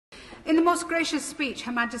In the most gracious speech,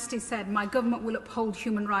 Her Majesty said, "My government will uphold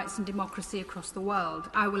human rights and democracy across the world."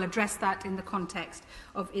 I will address that in the context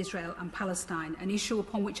of Israel and Palestine, an issue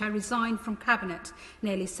upon which I resigned from Cabinet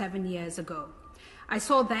nearly 7 years ago. I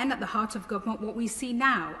saw then at the heart of government what we see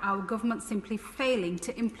now, our government simply failing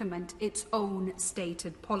to implement its own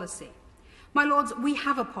stated policy. My Lords, we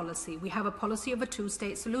have a policy. We have a policy of a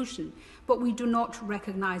two-state solution, but we do not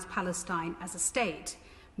recognise Palestine as a state.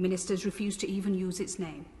 Ministers refuse to even use its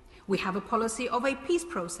name. We have a policy of a peace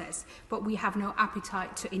process, but we have no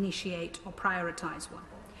appetite to initiate or prioritise one.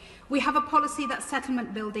 We have a policy that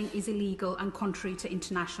settlement building is illegal and contrary to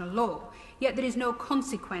international law, yet there is no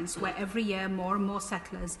consequence where every year more and more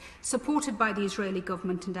settlers, supported by the Israeli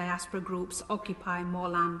government and diaspora groups, occupy more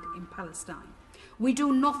land in Palestine. We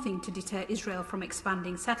do nothing to deter Israel from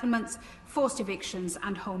expanding settlements, forced evictions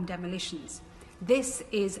and home demolitions. This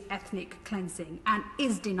is ethnic cleansing and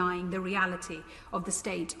is denying the reality of the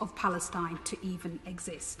state of Palestine to even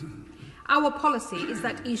exist. Our policy is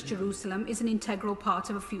that East Jerusalem is an integral part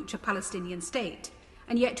of a future Palestinian state,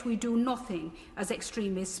 and yet we do nothing as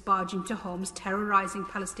extremists barge into homes terrorising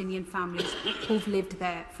Palestinian families who've lived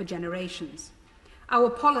there for generations. Our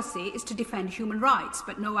policy is to defend human rights,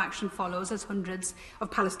 but no action follows as hundreds of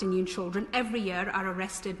Palestinian children every year are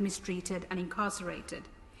arrested, mistreated and incarcerated.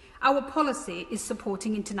 Our policy is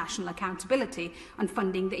supporting international accountability and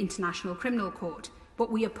funding the International Criminal Court,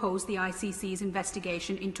 but we oppose the ICC's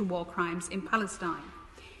investigation into war crimes in Palestine.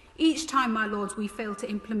 Each time, my Lords, we fail to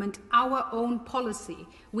implement our own policy,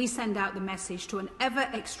 we send out the message to an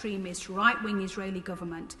ever-extremist right-wing Israeli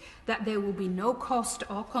government that there will be no cost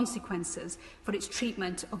or consequences for its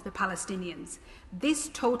treatment of the Palestinians. This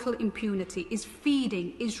total impunity is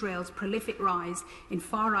feeding Israel's prolific rise in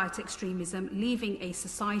far-right extremism, leaving a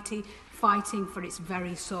society fighting for its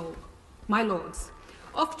very soul. My Lords,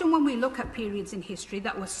 often when we look at periods in history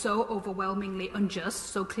that were so overwhelmingly unjust,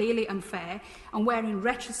 so clearly unfair, and where in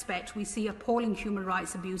retrospect we see appalling human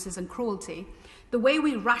rights abuses and cruelty, the way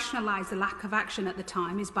we rationalise the lack of action at the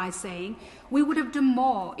time is by saying we would have done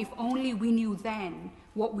more if only we knew then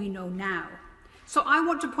what we know now. So I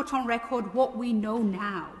want to put on record what we know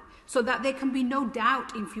now, so that there can be no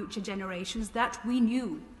doubt in future generations that we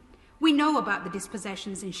knew. We know about the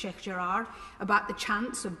dispossessions in Sheikh Jarrah, about the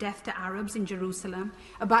chants of death to Arabs in Jerusalem,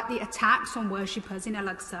 about the attacks on worshippers in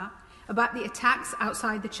Al-Aqsa, about the attacks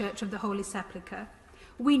outside the Church of the Holy Sepulchre.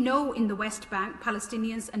 We know in the West Bank,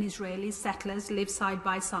 Palestinians and Israeli settlers live side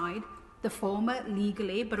by side, the former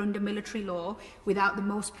legally but under military law without the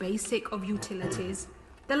most basic of utilities,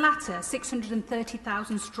 the latter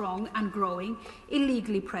 630,000 strong and growing,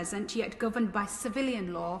 illegally present yet governed by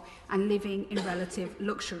civilian law and living in relative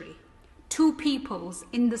luxury. Two peoples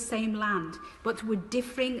in the same land, but with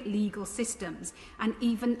differing legal systems and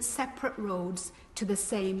even separate roads to the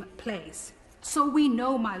same place. So we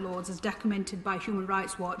know, my Lords, as documented by Human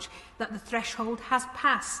Rights Watch, that the threshold has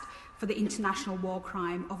passed for the international war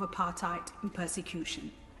crime of apartheid and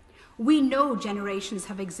persecution. We know generations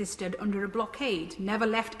have existed under a blockade, never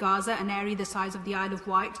left Gaza, an area the size of the Isle of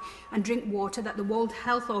Wight, and drink water that the World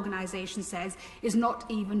Health Organization says is not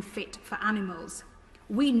even fit for animals.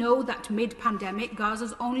 We know that mid-pandemic,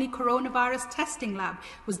 Gaza's only coronavirus testing lab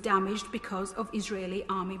was damaged because of Israeli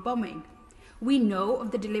army bombing. We know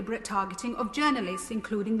of the deliberate targeting of journalists,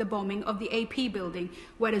 including the bombing of the AP building,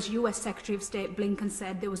 whereas US Secretary of State Blinken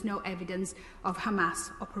said there was no evidence of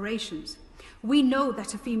Hamas operations. We know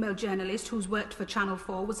that a female journalist who's worked for Channel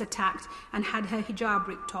 4 was attacked and had her hijab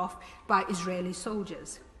ripped off by Israeli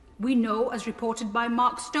soldiers. We know, as reported by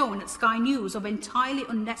Mark Stone at Sky News, of entirely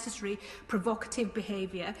unnecessary provocative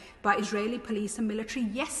behaviour by Israeli police and military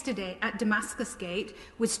yesterday at Damascus Gate,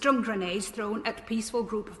 with stun grenades thrown at a peaceful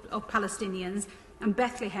group of Palestinians, and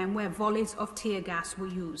Bethlehem, where volleys of tear gas were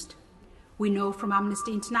used. We know from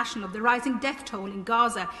Amnesty International of the rising death toll in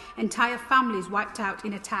Gaza, entire families wiped out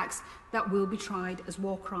in attacks that will be tried as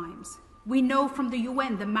war crimes. We know from the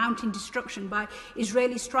UN the mounting destruction by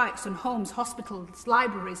Israeli strikes on homes, hospitals,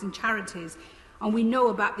 libraries and charities. And we know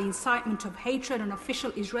about the incitement of hatred on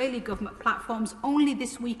official Israeli government platforms only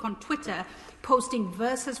this week on Twitter, posting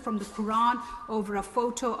verses from the Quran over a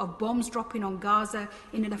photo of bombs dropping on Gaza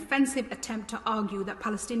in an offensive attempt to argue that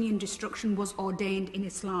Palestinian destruction was ordained in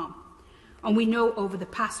Islam. And we know over the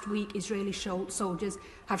past week Israeli soldiers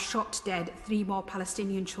have shot dead 3 more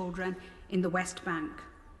Palestinian children in the West Bank.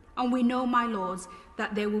 And we know, my Lords,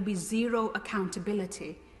 that there will be zero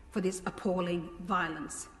accountability for this appalling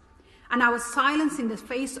violence. And our silence in the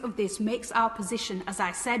face of this makes our position, as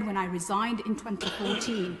I said when I resigned in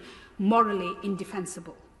 2014, morally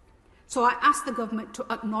indefensible. So I ask the government to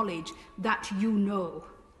acknowledge that you know,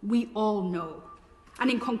 we all know, And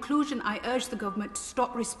in conclusion, I urge the government to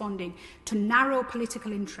stop responding to narrow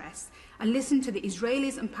political interests and listen to the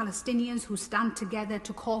Israelis and Palestinians who stand together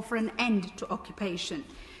to call for an end to occupation,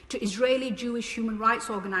 to Israeli Jewish human rights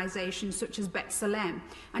organisations such as B'Tselem,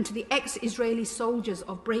 and to the ex-Israeli soldiers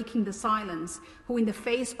of Breaking the Silence who, in the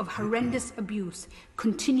face of horrendous abuse,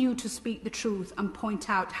 continue to speak the truth and point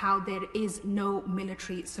out how there is no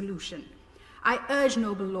military solution. I urge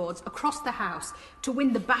noble lords across the House to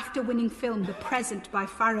win the BAFTA-winning film The Present by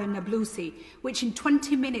Farah Nablusi, which in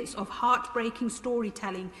 20 minutes of heartbreaking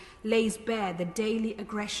storytelling lays bare the daily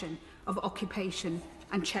aggression of occupation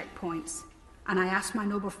and checkpoints. And I ask my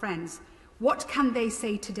noble friends, what can they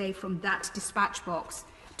say today from that dispatch box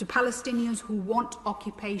to Palestinians who want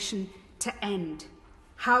occupation to end?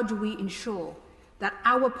 How do we ensure that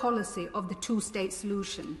our policy of the two-state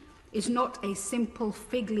solution is not a simple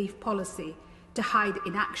fig leaf policy to hide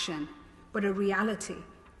inaction, but a reality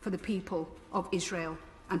for the people of Israel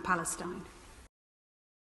and Palestine?